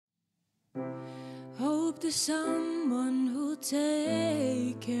there's someone who'll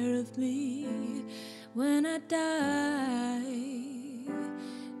take care of me when I die.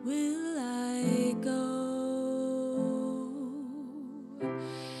 Will I go?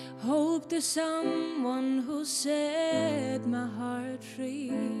 Hope there's someone who'll set my heart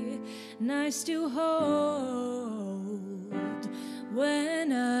free, nice to hold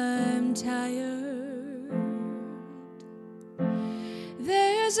when I'm tired.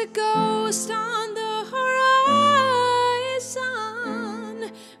 There's a ghost on the horizon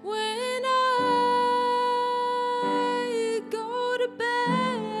when I go to bed.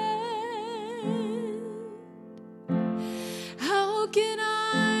 How can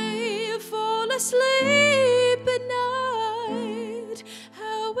I fall asleep at night?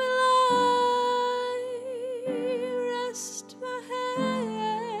 How will I rest my head?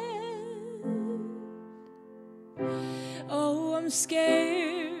 Oh, I'm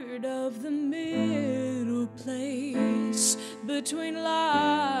scared of the middle place between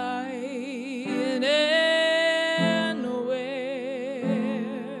lying and nowhere.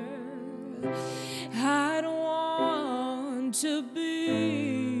 I don't want to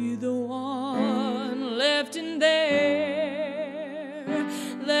be the one left in there,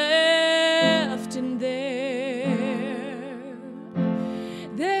 left in there.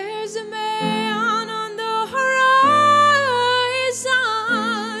 There's a man on the horizon,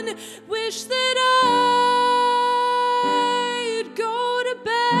 wish that I'd go to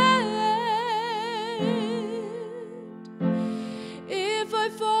bed. If I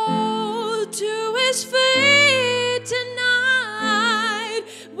fall to his feet tonight,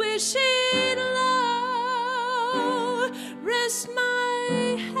 wish he'd allow rest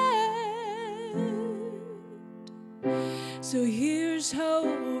my head. So here's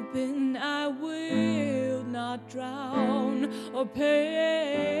hoping I will not drown or paralyze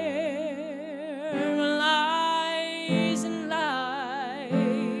in light.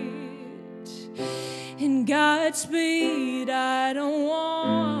 In Godspeed, I don't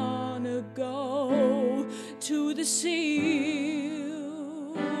wanna go to the seal's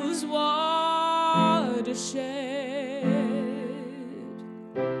watershed.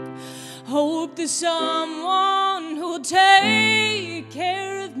 Hope there's someone who'll take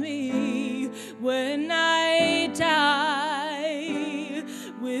care of me when I die.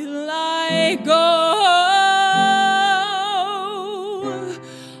 Will I go?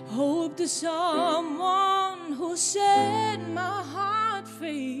 Hope there's someone who'll set my heart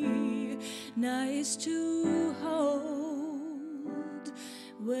free, nice to hold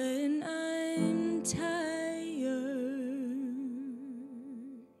when I'm tired.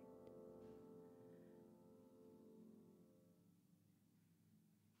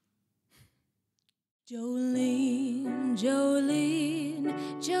 Jolene, Jolene,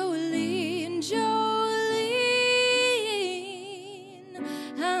 Jolene, Jolene,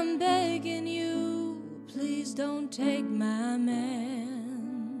 I'm begging you, please don't take my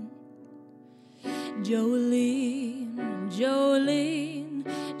man. Jolene, Jolene,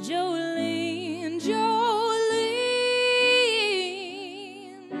 Jolene, Jolene,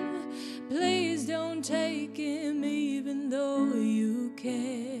 please don't take him even though you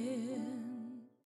can.